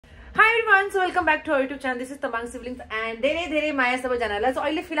everyone, so welcome back to our YouTube channel. This is Tamang Siblings and धेरै माया सब जनाला. So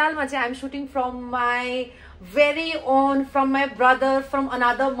अहिले फिलहालमा चाहिँ I'm shooting from my very own, from my brother, from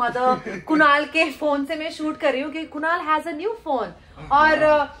another mother. Kunal के phone से मैं शूट कर रही हूँ कि Kunal has a new phone और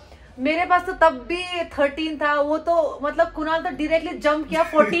मेरे पास तो तब भी 13 था. वो तो मतलब कुणाल तो directly jump किया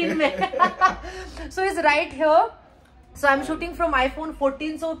 14 में. So he's right here. So I'm shooting from iPhone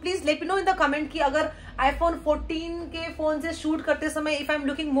 14. So please let me know in the comment कि अगर iPhone 14 के फोन से शूट करते समय if I'm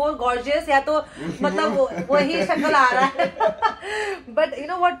looking more gorgeous या तो मतलब वही शक्ल आ रहा है. But you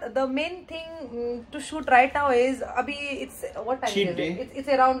know what, the main thing to shoot right now is अभी it's what time is it? It's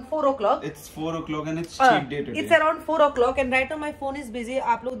around 4 o'clock. It's 4 o'clock and it's cheat day today. It's around 4 o'clock and right now my phone is busy.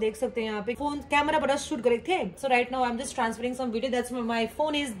 आप लोग देख सकते हैं यहाँ पे phone camera बड़ा shoot करे थे. So right now I'm just transferring some video. That's why my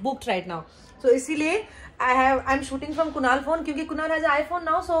phone is booked right now. So इसीलिए I'm shooting from Kunal phone क्योंकि Kunal has an iPhone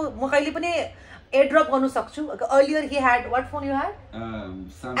now. So म कहिले पनि airdrop गर्नु सक्छु. Earlier he had what phone you had?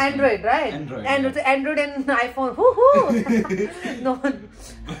 Android, right? Android and iPhone. No,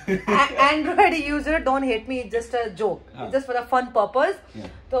 Android user don't hate me. It's just a joke. It's just for a fun purpose.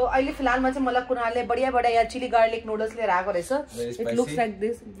 तो अहिले फिलहालमा चाहिँ मलाई कुनालले बढिया या चिली गार्लिक नूडल्स लिएर आएको रहेछ. It looks like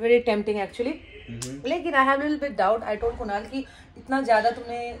this, very tempting actually. लेकिन I have a little bit doubt. I told Kunal कि इतना ज्यादा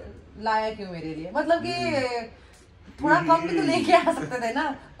तुमने लाया क्यों मेरे लिए, मतलब कि थोड़ा कम भी तो लेके आ सकते थे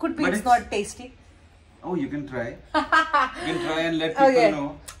ना. Could be it's not tasty. Oh, you can try. You can try and let people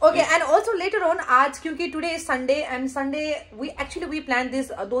know. Okay, and also later on आज क्योंकि today is Sunday and Sunday we planned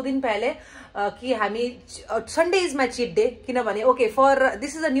this 2 दिन पहले कि हामी Sunday is my cheat day किनभने okay for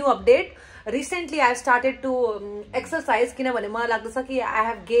this is a new update. Recently I have started to exercise किनभने मलाई लाग्दछ कि I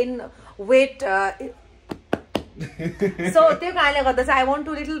have gained weight. So त्यो कारणले गर्दा चाहिँ I want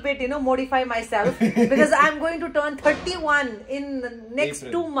to little bit modify myself because I'm going to turn 31 in the next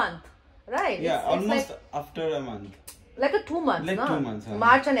April. 2 months. Right? Yeah, it's almost like, after a month. Like a 2 months, like na? 2 months.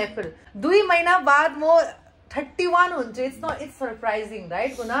 March and April. 2 महिना बाद म 31 हुन्छ. It's surprising,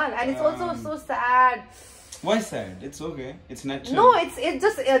 right, Kunal? And it's also so sad. Why sad? It's okay. It's natural. No, it's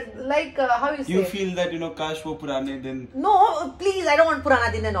just like how you say. You feel that kash wo purane din. No, please, I don't want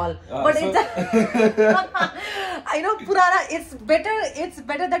purana din and all. But so it's I know purana. It's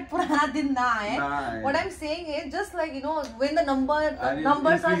better that purana din na hai. Nah, what I'm saying is just like when the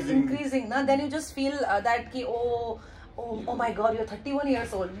numbers are increasing, na, then you just feel that ki oh my God, you're 31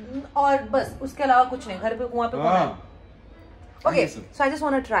 years old. और बस उसके अलावा कुछ नहीं. घर पे वहाँ पे कौन है? Okay, so I just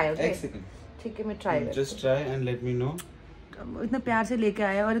want to try. Okay. ठीक है, मैं try करती हूँ. Just try and let me know. इतना प्यार से लेके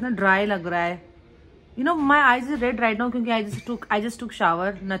आया और इतना dry लग रहा है. You know, my eyes are red right now क्योंकि I just took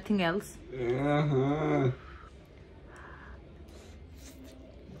shower, nothing else.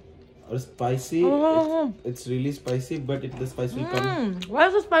 Or spicy. It's really spicy, but the spice will come. Why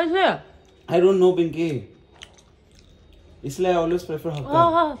is it spicy? I don't know, Pinky. इसलिए I always prefer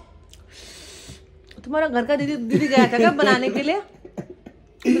hogaya. तुम्हारा घर का दीदी गया था क्या बनाने के लिए?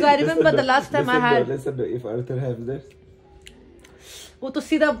 Because I remember the last time I had. Listen, if Arthur has this, वो तो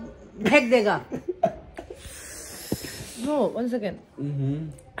सीधा फेंक देगा. No, one second.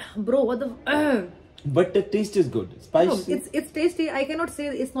 Bro, what the? But the taste is good. Spicy. No, it's tasty. I cannot say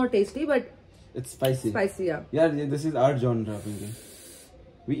it's not tasty, but it's spicy. Spicy, yeah. Yeah, this is our genre.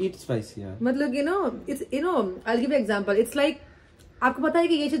 We eat spicy. Yeah. मतलब it's I'll give you an example. It's like आपको पता है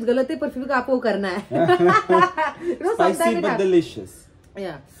कि ये चीज गलत है पर फिर भी आपको करना है. Spicy but delicious.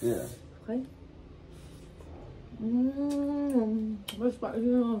 Yeah. Yeah. Okay.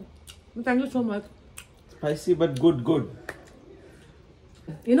 Thank you so much. Spicy but good.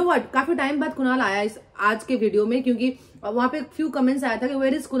 You know what? काफी टाइम बाद कुणाल आया इस आज के वीडियो में क्योंकि वहाँ पे फ्यू कमेंट्स आया था कि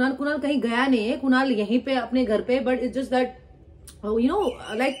where is कुणाल कहीं गया नहीं है. कुणाल यहीं पे अपने घर पे, but it's just that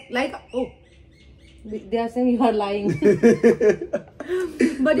like they are saying you are lying.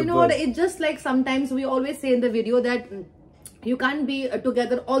 But you know what? It's just like sometimes we always say in the video that you can't be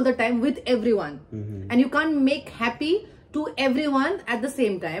together all the time with everyone, and you can't make happy to everyone at the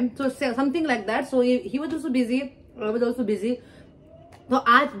same time. So something like that. So he was also busy. I was also busy. So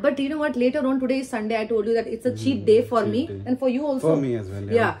but you know what? Later on, today is Sunday. I told you that it's a cheat day for me and for you also. For me as well.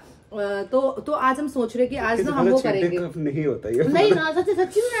 Yeah. तो आज हम सोच रहे कि आज ना हम वो करेंगे. नहीं होता ये. नहीं ना,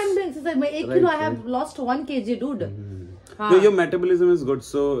 सच्ची में I'm doing exercise. मैं 1 kilo I have lost 1 kg, dude. No, your metabolism is good,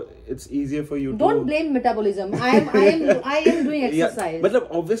 so it's easier for you. Don't blame metabolism. I am doing exercise. Yeah, but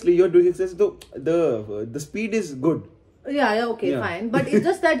obviously you're doing exercise. So the speed is good. Yeah, okay, fine. But it's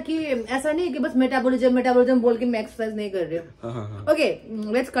just that कि ऐसा नहीं है कि बस metabolism बोल के मैं exercise नहीं कर रही हूँ. Okay,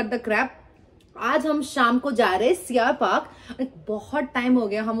 let's cut the crap. आज हम शाम को जा रहे हैं सियार पार्क. बहुत टाइम हो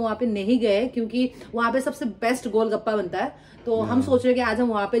गया हम वहाँ पे नहीं गए क्योंकि वहाँ पे सबसे बेस्ट गोलगप्पा बनता है. तो हम सोच रहे हैं कि आज हम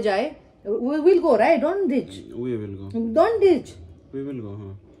वहाँ पे जाए. We will go, right? Don't ditch. We will go. Don't ditch. We will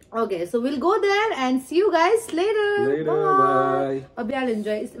go. Okay, so we'll go there and see you guys later. Later, bye. Abhi I'll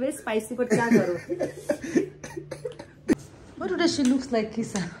enjoy. It's very spicy, but kya karo? What does she looks like,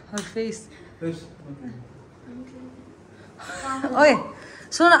 Kisa? Her face. ओए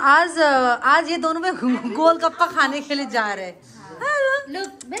सुन आज ये दोनों में गोलगप्पा खाने के लिए जा रहे हैं.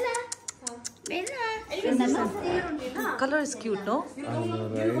 Look, Bella. Color is cute, no?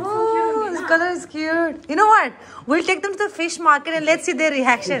 Oh, this color is cute. You know what? We'll take them to the fish market and let's see their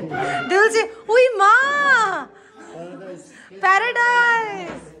reaction. They will say, "Oi, ma,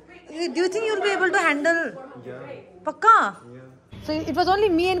 paradise." Do you think you'll be able to handle? Yeah. Pakka? Yeah. So it was only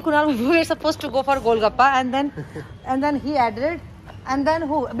me and Kunal who were supposed to go for Golgappa, and then he added, and then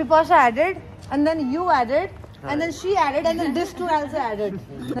who? Bipasha added, and then you added, and then she added, and then this two also added.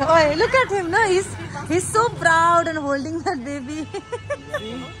 Oh, look at him, no? He's so proud and holding that baby.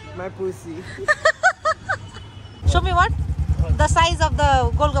 See my pussy. Show me what? The size of the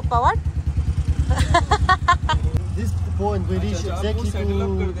Golgappa, what? This point we reach exactly to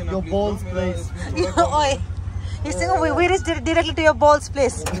your balls place. Oi. He's saying, oh, we reached directly to your balls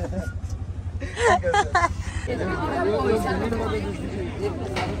place.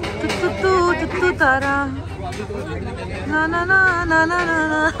 Tuttu tara. Na na na na na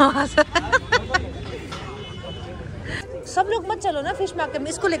na. सब लोग मत चलो ना fish market में,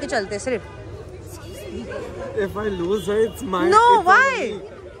 इसको लेके चलते सिर्फ. If I lose her, it's my. No, why?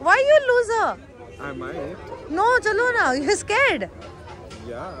 Why you lose her? I might. No, chalo na. You're scared.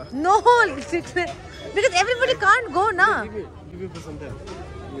 Yeah. No, because everybody can't go na. Give me some time.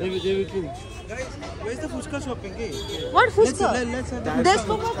 They will clean. Guys, where's the fuchka shopping? What fuchka? Let's have There's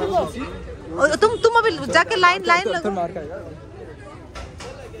so much to go. तुम अभी जाके line लगो.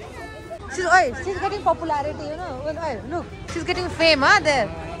 She's getting popularity, you know. Look, she's getting fame, there.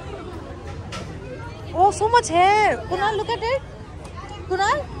 Oh, so much hair. Kunal, look at it.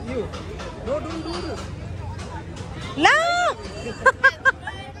 Kunal? You. No, don't do this. La!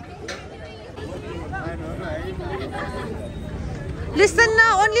 Listen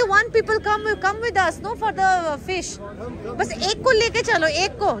now, only one people come with us, no, for the fish. बस एक को लेके चलो,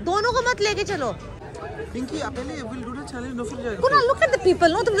 एक को, दोनों को मत लेके चलो. Pinky, पहले we'll do the challenge, no फिर जाएगा. Kunal, look at the people,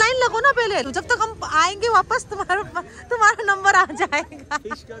 no, तुम लाइन लगो ना पहले. जब तक हम आएंगे वापस तुम्हारा नंबर आ जाएगा.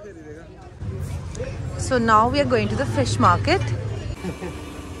 Fish क्या खरीदेगा? So now we are going to the fish market.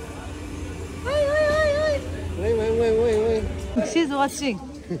 Wait. She's watching.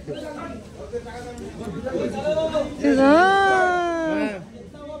 She's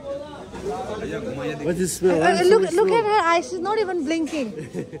What is smell? look at her eyes. She's not even blinking.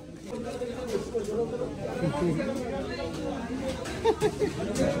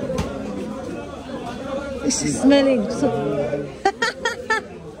 She's smelling. So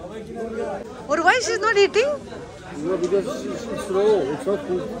or why she's not eating? No, because it's raw. It's not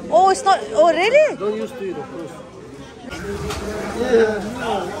food. Oh, it's not. Oh, really? Don't used to it, of course.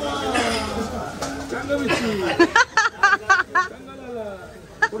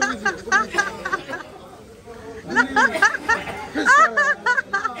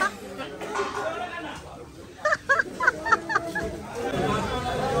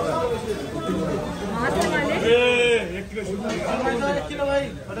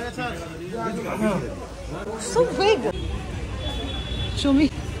 So big. Show me.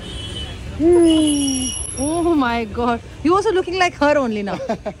 Oh my God. You also looking like her only now.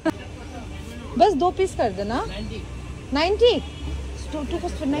 बस 2 piece कर देना. 90. 2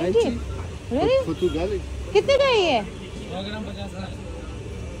 cost for 90. Really? For 2 garlic. कितने का है ये? 100 ग्राम 50.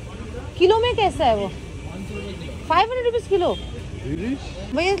 Kilo में कैसा है वो? 500 rupees kilo. Really?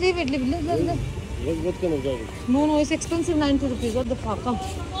 भैया leave it. What kind of garlic? No, it's expensive. 90 rupees. What the fuck? Come.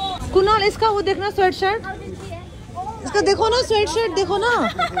 Kunal, इसका वो देखना स्वेट शर्ट. इसका देखो ना, स्वेट शर्ट देखो ना.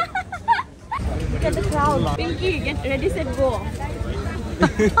 Look at the crowd. Pinky, get ready, set, go.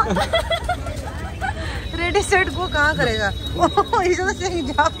 Ready, set, go कहाँ करेगा? Oh, he's just saying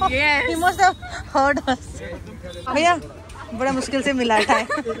जाओ. Yes. He must have heard us. भैया, बड़ा मुश्किल से मिला था.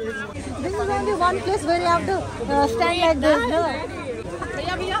 This is only one place where you have to stand like this. No?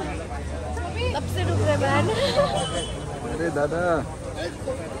 भैया, तब से रुक रहे मैन. अरे दादा.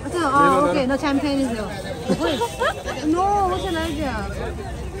 अच्छा, okay, no champagne is there. No, what's an idea?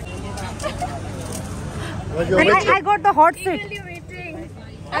 I got the hot seat.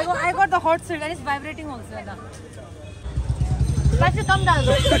 I got the hot seat and it's vibrating also. Let's come down.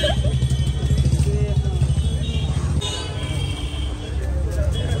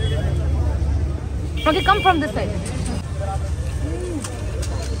 Okay, come from this side.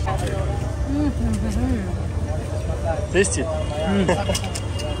 Tasty.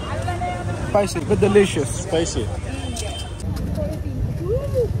 Spicy, but delicious. Spicy.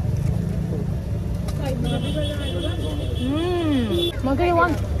 Monkey, you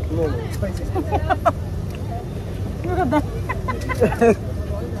want? No, spicy. Look at that.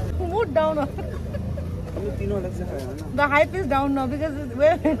 Mood down. हमने तीनों अलग से खाया है ना. The hype is down now because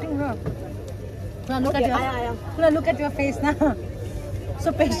we're waiting now. Now look at your, now look at your face now. So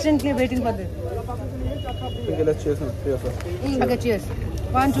patiently waiting for this. Okay, let's cheers now. Cheers. Okay, cheers.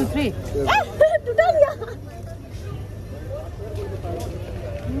 1, 2, 3.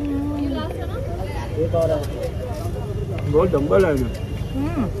 एक और है. बहुत dumbbell है ना.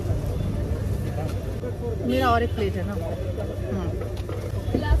 मेरा और एक plate है ना.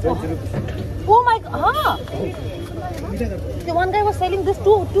 Oh my god! हाँ. The one guy was selling this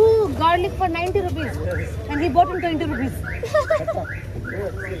two garlic for 90 rupees, and he bought in 20 rupees.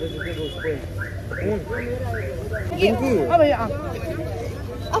 हाँ भैया.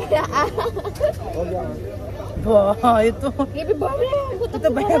 वाह ये तो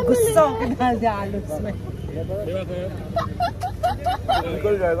भैया गुस्सा होके डाल दिया आलू इसमें.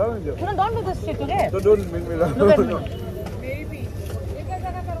 निकल जाएगा मुझे. No, don't do this shit, okay? तो don't make me laugh. Look at me.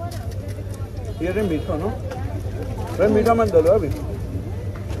 ये रे मीठा ना. रे मीठा मत डालो अभी.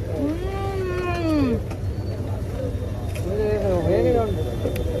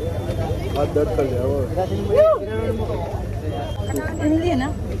 हाथ दर्द कर गया वो. हिंदी है ना?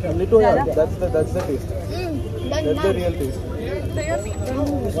 Little, yeah, that's the taste. That's the real taste.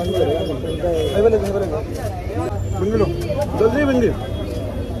 भिंडी लो, जल्दी भिंडी.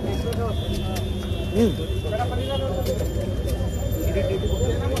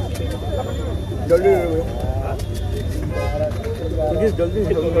 जल्दी जल्दी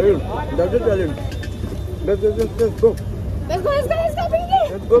जल्दी. That's the talent. Let's go. Let's go, Pinky.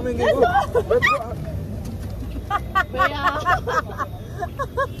 Let's go, Pinky. Go. Let's go.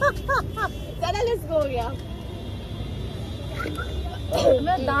 Dada, let's go, yeah.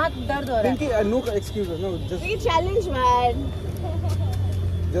 मेरा दांत दर्द हो रहा है. Pinky, no excuses, no. Just We challenge, man.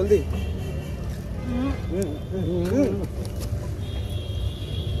 जल्दी.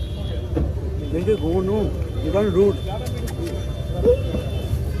 Pinky, go no. You can't root.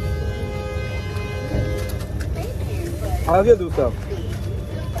 आगे दूसरा.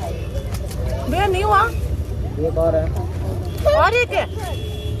 भैया नहीं हुआ. एक और है. और एक है.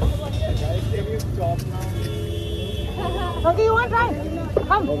 Okay, you want try?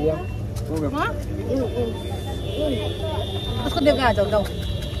 Come. हो गया. हो गया. हाँ? उसको देखा आ जाओ जाओ.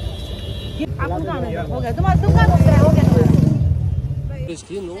 आपको कहाँ है? हो गया. तुम कहाँ हो गया?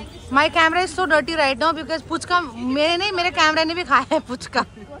 My camera is so dirty right now because puchka मेरे नहीं मेरे कैमरे ने भी खाया है puchka.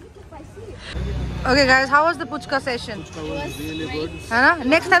 Okay guys, how was the puchka session? Really good. है ना?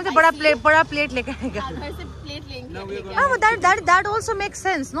 Next time से बड़ा प्लेट लेके आएगा. Oh, that also makes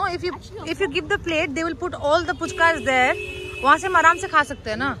sense, no? If you give the plate, they will put all the puchkas there. वहाँ से हम आराम से खा सकते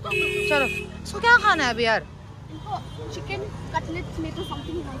हैं ना? चलो, इसको क्या खाना है अभी यार? Chicken cutlets में तो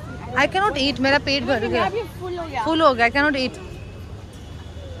something nice. I cannot eat. मेरा पेट भर गया. Full हो गया. Full हो गया. I cannot eat.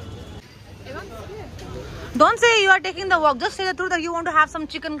 Don't say you are taking the walk. Just say the truth that you want to have some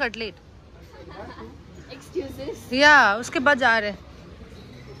chicken cutlet. Excuses. Yeah, उसके बाद जा रहे.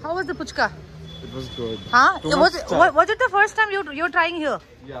 How was the puchka? It was good. हाँ? Was it the first time you're trying here?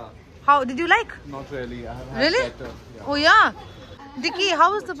 Yeah. How did you like? Not really. I have had Really? better. Yeah. Oh yeah. Dicky,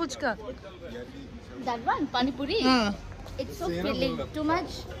 how was the puchka? That one, pani puri. It's so filling. Too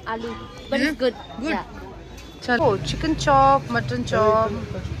much aloo, but it's good. Good. Yeah. Chalo. Oh, chicken chop, mutton chop.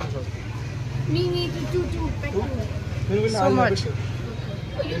 Me two. So much.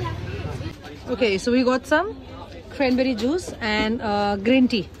 Okay, so we got some cranberry juice and green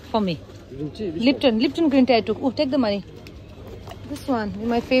tea for me. Lipton green tea I took. Oh, take the money. This one is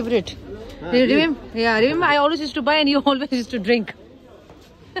my favorite. Remember? Yeah, remember I always used to buy and you always used to drink.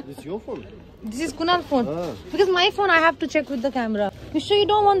 This is your phone? This is Kunal's phone. Because my phone I have to check with the camera. You sure you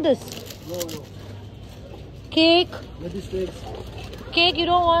don't want this? No. Cake. Maybe snacks. Cake you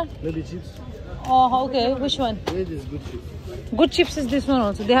don't want? Maybe chips. Oh, okay. Which one? Yeah, this is good chips. Good chips is this one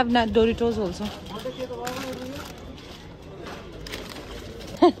also. They have Doritos also.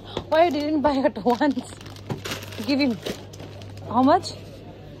 Why you didn't buy at once? Give him. How much?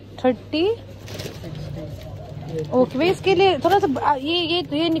 30? Okay, भाई इसके लिए थोड़ा सा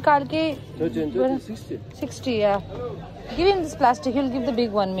ये निकाल के 60 yeah. Give him this plastic. He'll give the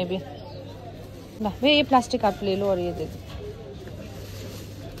big one maybe. ना भाई ये प्लास्टिक आप ले लो और ये दे दो.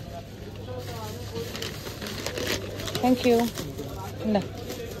 Thank you. No.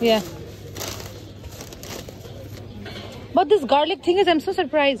 Yeah. But this garlic thing is, I'm so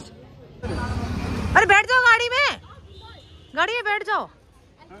surprised. अरे बैठ जाओ गाड़ी में बैठ जाओ.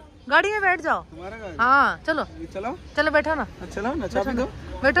 गाड़ी में बैठ जाओ. हाँ चलो. चलो बैठो ना. चलो ना चाबी दो.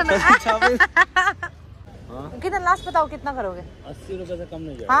 बैठो ना. कितना लास्ट बताओ कितना करोगे? 80 रुपए से कम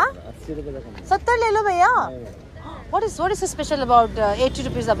नहीं जाएगा। हाँ 80 रुपए से कम। 70 ले लो भैया। What is so special about 80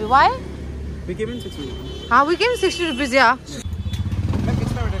 rupees अभी? Why? We came in 60 rupees. हाँ we came 60 rupees yeah. मैं किस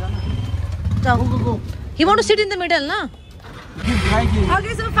पे बैठेगा ना? जाओ go. He want to sit in the middle ना?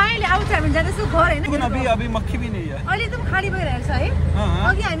 Okay so finally outside में जाने से घर है ना? लेकिन अभी मक्खी भी नहीं है। अहिले एकदम खाली भइरहेको छ है? हाँ।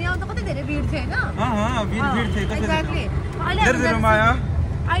 अघि हामी आउँदा कति धेरै भिड थियो हैन? हाँ भीड़ थे। Exactly.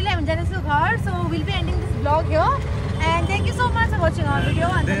 अहिले हामी जाँदैछौँ घर. So we'll be ending this vlog here. And thank you so much for watching our video.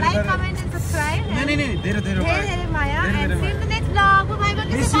 And like, comment and subscribe. नहीं धेरै माया. And see you in the next vlog. Bye bye.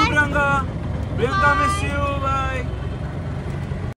 Miss you, Priyanka. Priyanka, miss you. Bye.